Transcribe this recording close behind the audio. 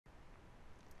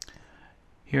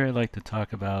Here I'd like to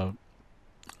talk about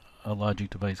a logic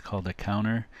device called a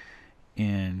counter.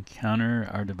 And counter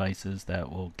are devices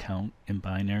that will count in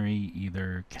binary,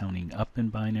 either counting up in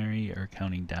binary or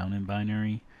counting down in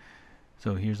binary.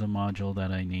 So here's a module that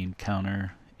I named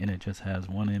counter, and it just has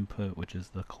one input, which is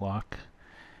the clock,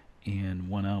 and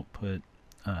one output,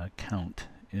 count.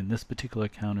 And this particular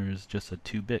counter is just a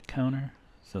 2-bit counter,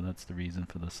 so that's the reason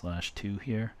for the /2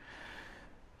 here.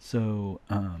 So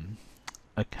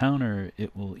a counter,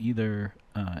 it will either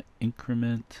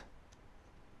increment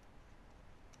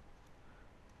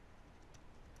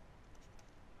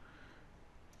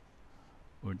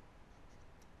or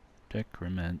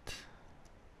decrement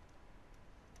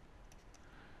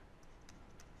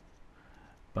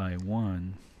by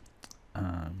 1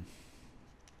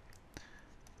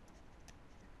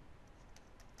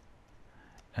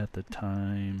 at the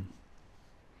time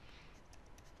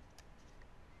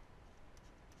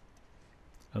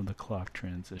of the clock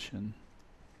transition.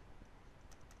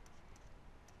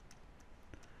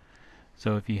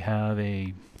 So if you have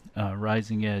a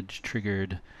rising edge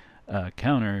triggered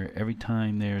counter, every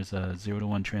time there's a 0 to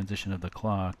 1 transition of the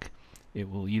clock, it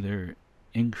will either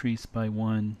increase by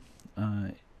 1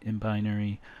 in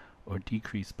binary or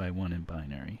decrease by 1 in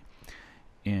binary.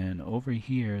 And over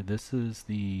here, this is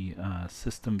the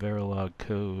system Verilog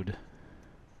code .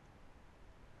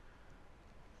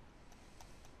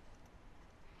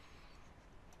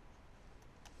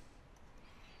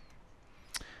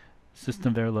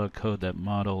 System Verilog code that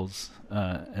models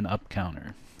an up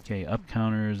counter. Okay, up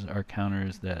counters are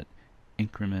counters that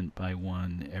increment by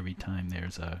 1 every time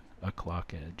there's a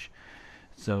clock edge.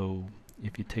 So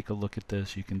if you take a look at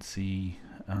this, you can see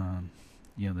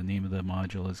the name of the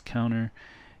module is counter,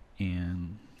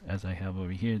 and as I have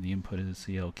over here, the input is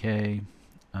CLK,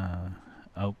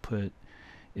 output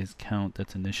is count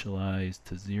that's initialized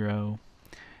to 0,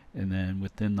 and then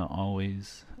within the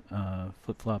always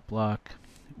flip-flop block,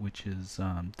 which is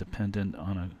dependent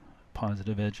on a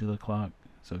positive edge of the clock.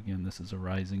 So again, this is a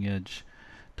rising edge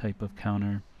type of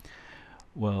counter.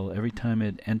 Well, every time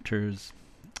it enters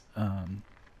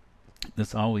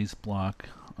this always block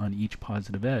on each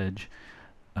positive edge,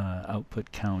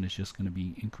 output count is just going to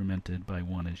be incremented by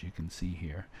 1, as you can see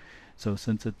here. So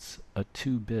since it's a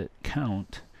 2-bit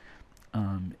count,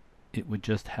 it would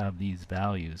just have these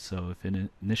values. So if it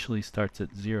initially starts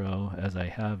at 0, as I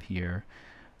have here,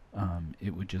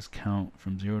 it would just count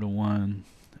from 0 to 1.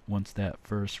 Once that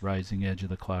first rising edge of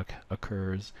the clock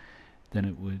occurs, then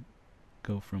it would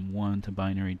go from 1 to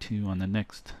binary 2 on the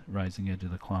next rising edge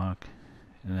of the clock,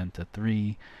 and then to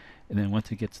 3. And then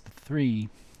once it gets to 3,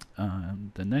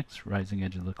 the next rising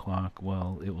edge of the clock,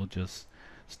 well, it will just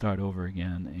start over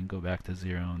again and go back to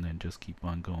 0, and then just keep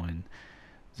on going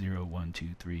 0, 1, 2,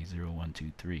 3, 0, 1,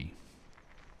 2, 3.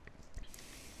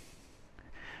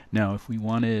 Now, if we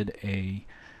wanted a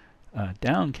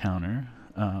down counter,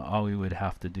 all we would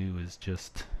have to do is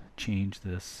just change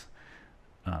this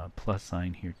plus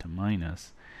sign here to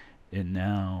minus, and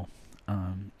now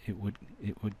it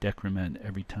would decrement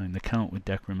every time. The count would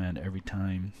decrement every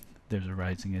time there's a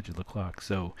rising edge of the clock.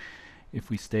 So if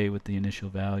we stay with the initial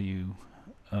value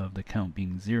of the count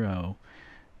being 0,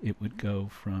 it would go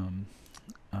from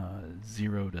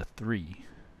 0 to 3.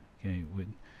 Okay,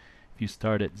 if you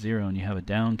start at 0 and you have a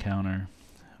down counter,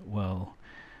 well,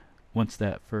 once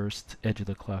that first edge of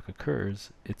the clock occurs,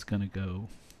 it's going to go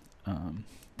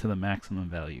to the maximum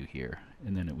value here,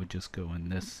 and then it would just go in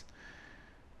this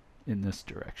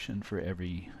direction for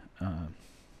every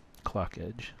clock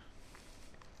edge.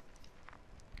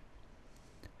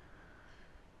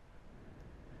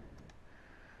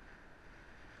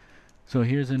 So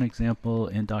here's an example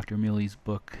in Dr. Millie's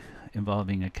book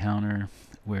involving a counter,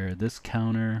 where this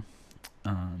counter,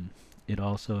 it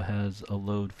also has a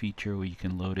load feature where you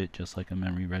can load it just like a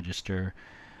memory register,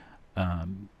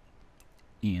 and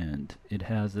it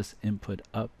has this input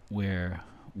up, where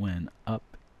when up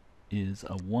is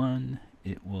a 1,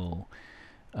 it will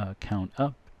count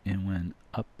up, and when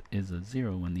up is a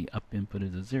 0, when the up input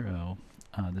is a 0,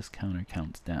 this counter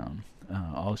counts down.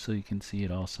 Also, you can see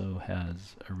it also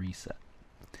has a reset.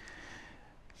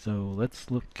 So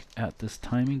let's look at this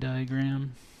timing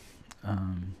diagram.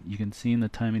 You can see in the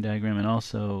timing diagram, and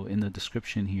also in the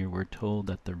description here, we're told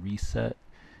that the reset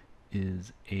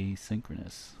is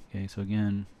asynchronous. Okay, so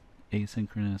again,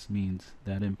 asynchronous means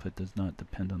that input does not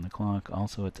depend on the clock.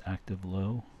 Also, it's active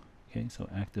low. Okay, so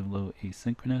active low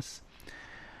asynchronous.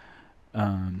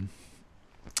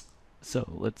 So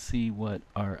let's see what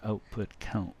our output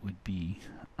count would be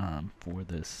for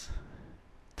this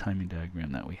timing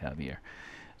diagram that we have here.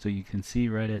 So you can see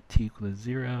right at t equals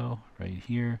 0, right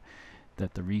here,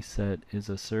 that the reset is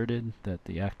asserted, that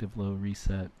the active low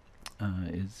reset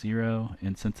is 0,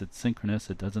 and since it's synchronous,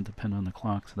 it doesn't depend on the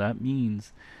clock, so that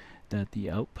means that the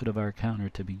output of our counter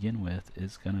to begin with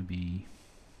is going to be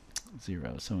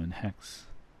 0. So in hex,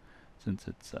 since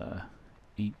it's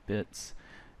 8 bits,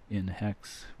 in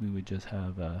hex we would just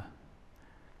have a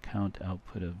count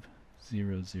output of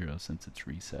 0, 0 since it's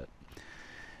reset.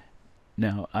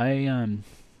 Now I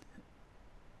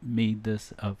made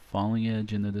this a falling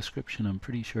edge. In the description I'm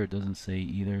pretty sure it doesn't say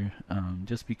either,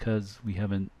 just because we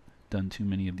haven't done too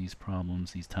many of these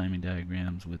problems, these timing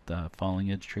diagrams with falling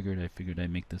edge triggered. I figured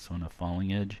I'd make this one a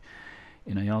falling edge.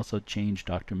 And I also changed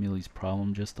Dr. Mealy's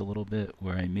problem just a little bit,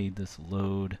 where I made this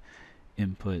load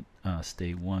input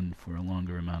stay 1 for a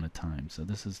longer amount of time. So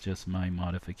this is just my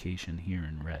modification here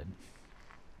in red.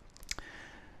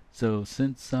 So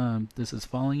since this is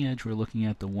falling edge, we're looking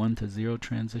at the 1 to 0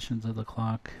 transitions of the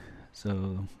clock.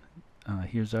 So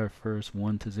here's our first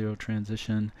 1 to 0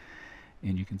 transition,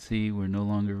 and you can see we're no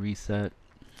longer reset.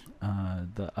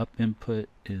 The up input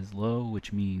is low,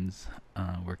 which means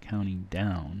we're counting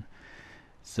down.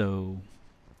 So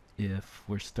if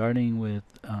we're starting with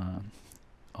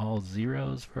all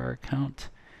zeros for our count,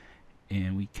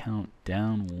 and we count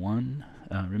down 1,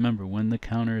 remember when the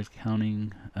counter is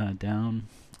counting down,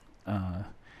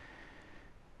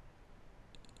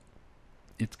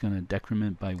 it's going to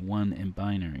decrement by 1 in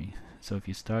binary. So if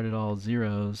you started all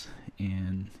zeros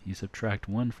and you subtract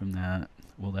 1 from that,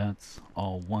 well, that's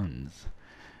all 1s.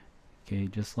 Okay,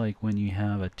 just like when you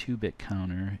have a 2-bit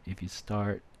counter, if you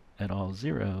start at all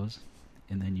zeros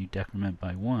and then you decrement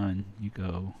by 1, you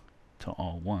go to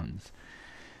all 1s.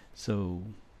 So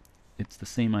it's the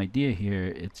same idea here,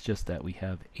 it's just that we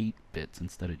have 8 bits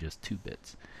instead of just 2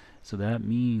 bits. So that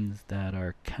means that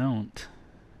our count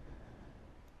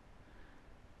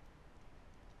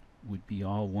would be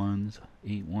all 1s,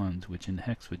 8 1s, which in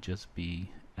hex would just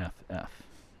be FF,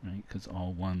 right? Because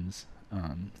all 1s,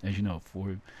 as you know,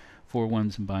 4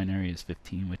 1s in binary is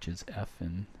 15, which is F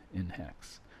in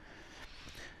hex.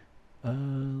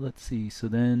 Let's see, so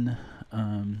then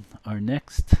our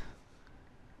next,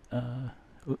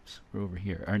 oops, we're over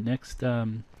here. Our next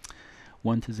 1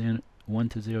 to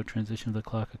 0 transition of the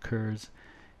clock occurs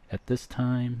at this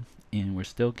time, and we're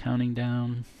still counting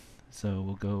down. So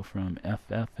we'll go from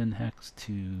FF in hex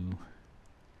to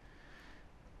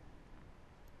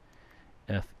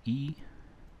FE.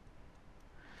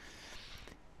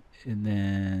 And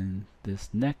then this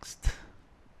next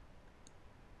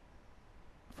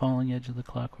falling edge of the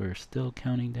clock, we're still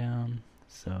counting down.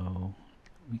 So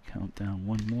we count down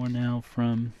 1 more now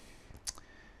from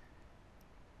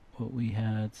what we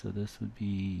had. So this would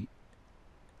be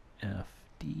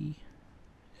FD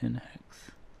in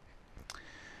hex.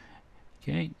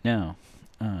 Okay, now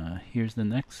here's the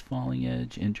next falling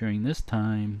edge, and during this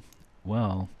time,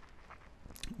 well,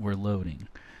 we're loading.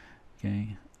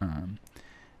 Okay,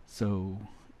 so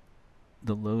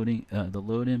the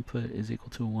load input is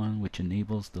equal to 1, which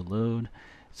enables the load.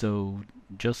 So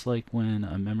just like when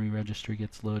a memory register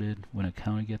gets loaded, when a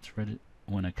counter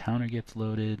gets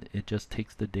loaded, it just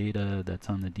takes the data that's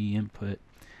on the D input,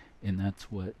 and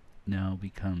that's what now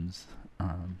becomes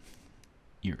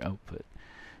your output.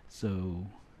 So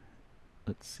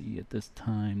let's see, at this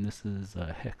time this is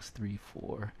hex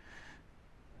 3-4.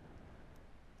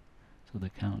 So the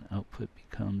count output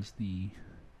becomes the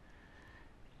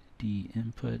D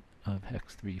input of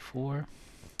hex 3-4.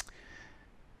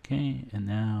 Okay, and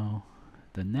now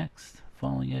the next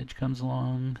falling edge comes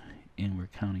along and we're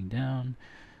counting down.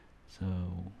 So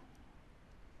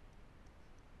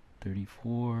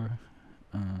 34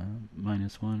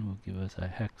 minus 1 will give us a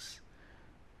hex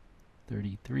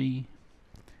 33.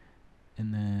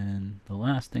 And then the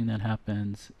last thing that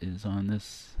happens is on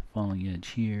this falling edge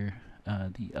here,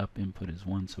 the up input is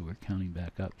 1, so we're counting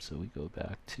back up, so we go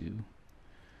back to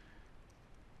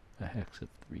a hex of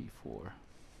 3-4.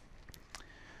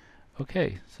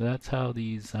 Okay, so that's how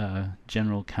these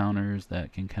general counters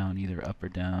that can count either up or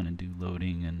down and do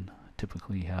loading and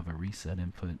typically have a reset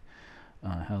input,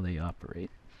 how they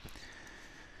operate.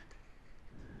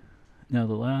 Now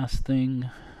the last thing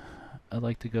I'd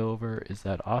like to go over is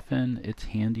that often it's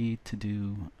handy to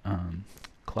do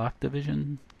clock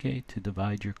division, okay, to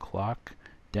divide your clock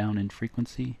down in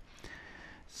frequency.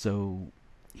 So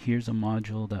here's a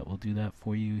module that will do that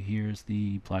for you. Here's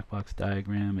the black box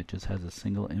diagram. It just has a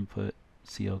single input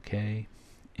CLK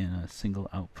and a single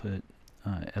output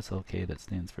SLK that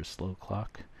stands for slow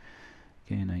clock.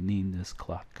 Okay, and I named this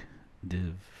clock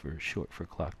div for short for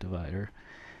clock divider.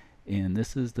 And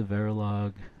this is the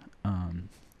Verilog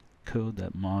code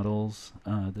that models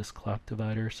this clock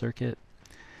divider circuit.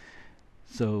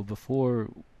 So before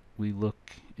we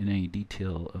look in any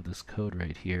detail of this code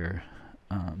right here,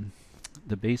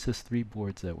 the Basis 3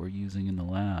 boards that we're using in the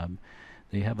lab,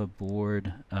 they have a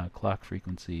board clock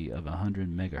frequency of 100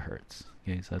 megahertz.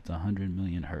 Okay, so that's 100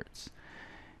 million hertz.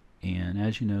 And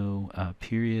as you know,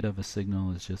 period of a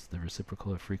signal is just the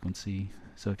reciprocal of frequency.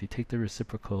 So if you take the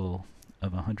reciprocal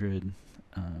of 100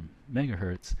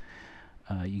 megahertz,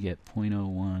 you get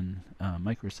 0.01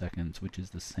 microseconds, which is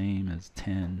the same as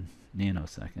 10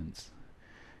 nanoseconds.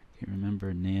 Okay,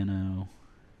 remember, nano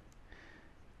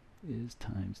is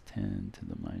times 10 to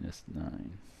the minus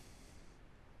 9.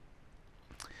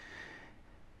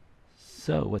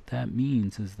 So what that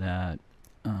means is that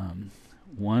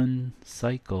one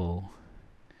cycle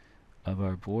of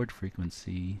our board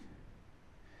frequency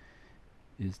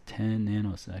is 10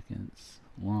 nanoseconds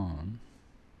long,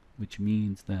 which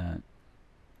means that,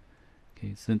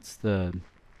 okay, since the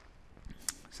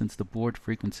board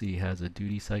frequency has a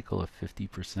duty cycle of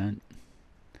 50%,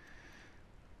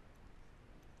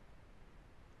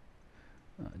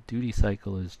 duty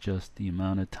cycle is just the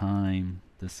amount of time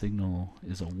the signal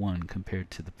is a 1 compared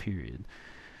to the period.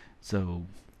 So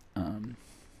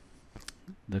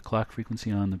the clock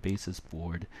frequency on the Basis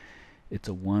board, it's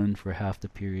a 1 for half the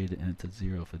period and it's a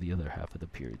 0 for the other half of the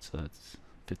period. So that's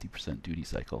 50% duty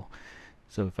cycle.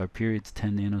 So if our period's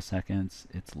 10 nanoseconds,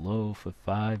 it's low for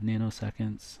 5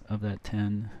 nanoseconds of that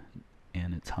 10,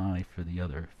 and it's high for the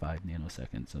other 5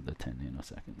 nanoseconds of the 10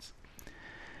 nanoseconds.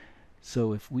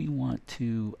 So if we want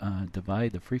to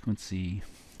divide the frequency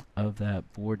of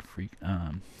that board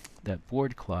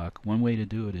clock, one way to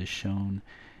do it is shown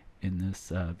in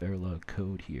this Verilog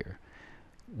code here,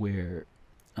 where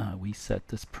we set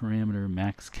this parameter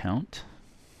max count,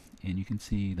 and you can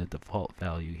see the default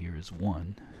value here is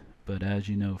 1. But as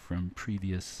you know from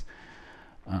previous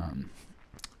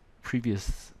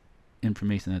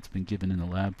information that's been given in the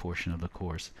lab portion of the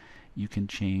course, you can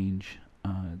change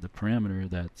the parameter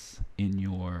that's in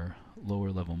your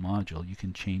lower level module. You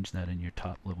can change that in your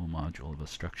top level module of a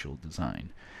structural design.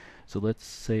 So let's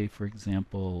say, for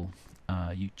example,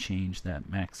 you change that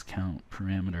max count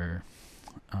parameter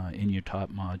in your top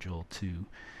module to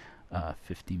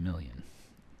 50 million.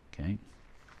 Okay.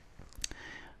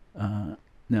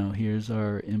 Now here's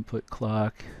our input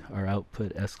clock, our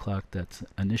output S clock that's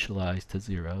initialized to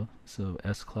 0. So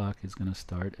S clock is going to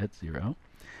start at 0.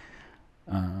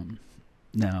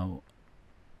 Now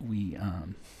we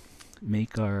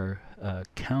make our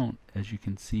count, as you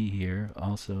can see here,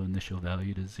 also initial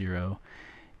value to 0,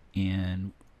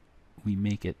 and we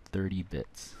make it 30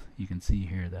 bits. You can see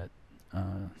here that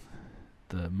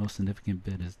the most significant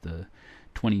bit is the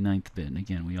 29th bit, and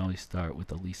again, we always start with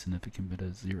the least significant bit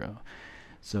as 0.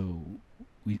 So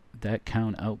that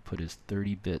count output is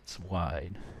 30 bits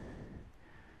wide,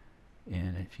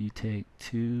 and if you take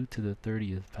 2 to the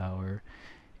 30th power,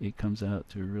 it comes out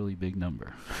to a really big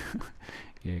number.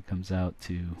 Okay, it comes out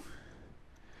to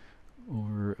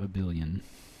over 1 billion.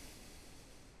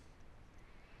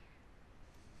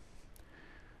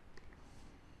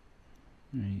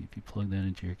 Right, if you plug that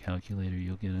into your calculator,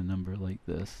 you'll get a number like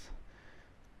this.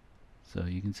 So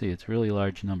you can see it's a really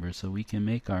large number. So we can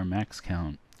make our max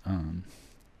count,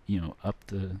 up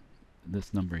to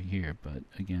this number here. But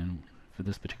again, for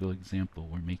this particular example,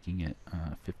 we're making it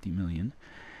 50 million.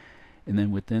 And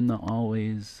then within the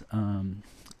always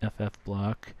FF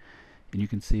block, and you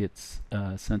can see it's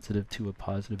sensitive to a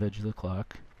positive edge of the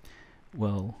clock.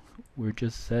 Well, we're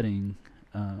just setting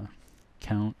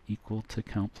count equal to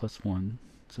count plus 1.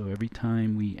 So every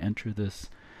time we enter this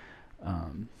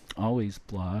always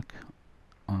block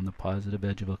on the positive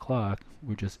edge of a clock,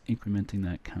 we're just incrementing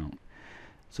that count.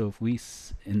 So if we,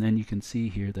 and then you can see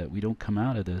here that we don't come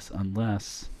out of this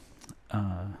unless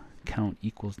count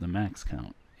equals the max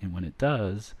count. And when it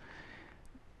does,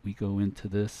 we go into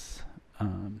this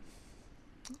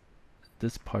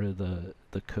this part of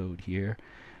the code here,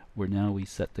 where now we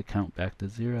set the count back to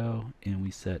 0, and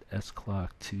we set S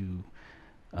clock to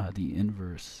the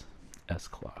inverse S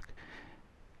clock.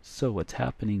 So what's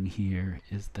happening here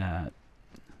is that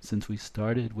since we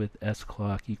started with S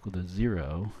clock equal to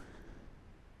 0,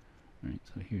 right,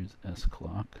 so here's S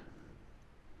clock,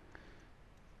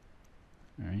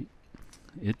 alright,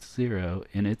 it's 0,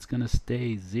 and it's going to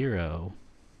stay 0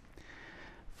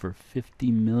 for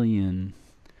 50 million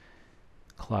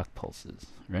clock pulses,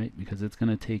 right? Because it's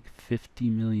going to take 50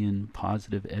 million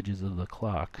positive edges of the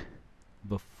clock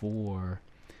before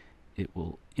it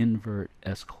will invert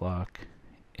S clock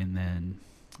and then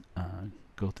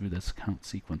go through this count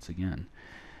sequence again.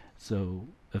 So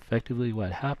effectively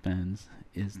what happens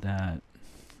is that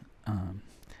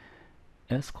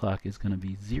S clock is going to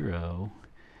be 0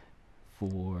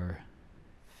 for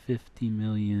 50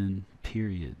 million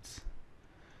periods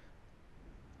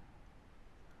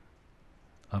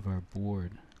of our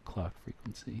board clock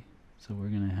frequency. So we're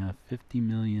going to have 50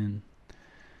 million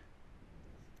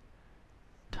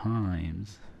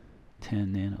times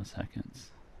 10 nanoseconds.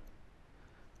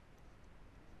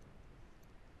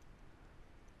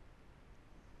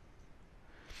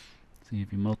 See,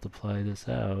 if you multiply this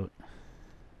out,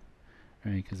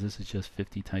 right, because this is just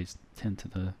 50 times 10 to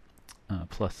the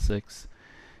plus 6,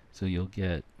 so you'll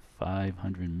get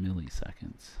 500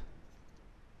 milliseconds.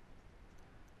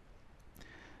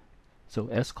 So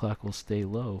S clock will stay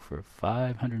low for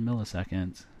 500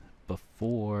 milliseconds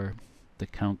before the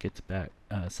count gets back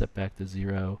set back to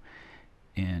 0,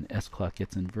 and S clock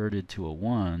gets inverted to a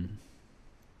 1,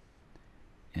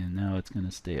 and now it's going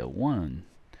to stay a 1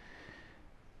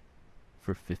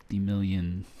 for 50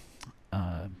 million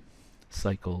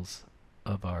cycles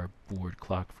of our board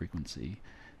clock frequency.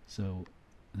 So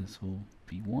this will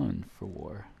be 1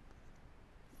 for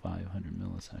 500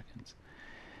 milliseconds.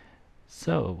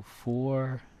 So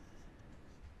for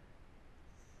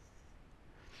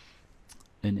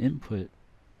an input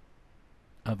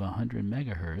of 100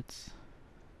 megahertz,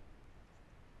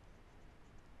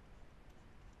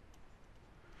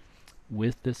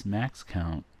 with this max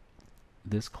count,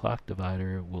 this clock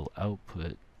divider will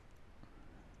output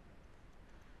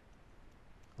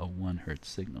a 1 hertz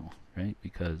signal, right?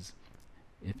 Because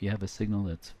if you have a signal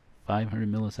that's 500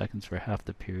 milliseconds for half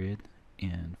the period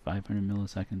and 500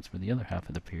 milliseconds for the other half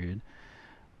of the period,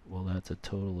 well, that's a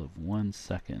total of 1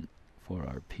 second for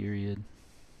our period,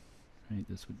 right?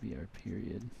 This would be our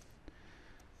period.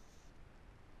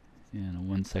 And a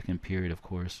 1 second period, of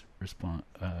course,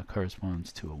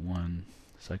 corresponds to a 1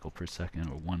 cycle per second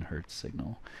or 1 hertz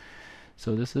signal.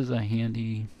 So this is a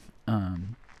handy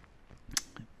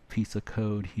piece of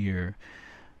code here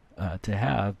to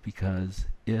have, because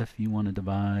if you want to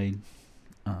divide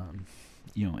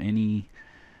any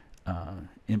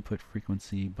input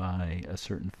frequency by a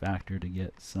certain factor to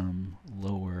get some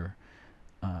lower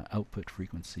output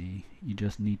frequency, you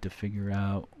just need to figure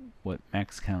out what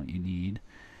max count you need.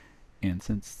 And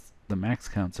since the max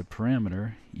count's a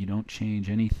parameter, you don't change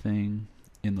anything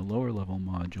in the lower level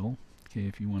module. Okay,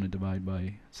 if you want to divide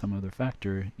by some other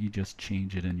factor, you just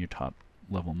change it in your top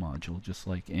level module, just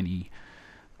like any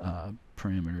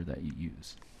parameter that you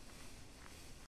use.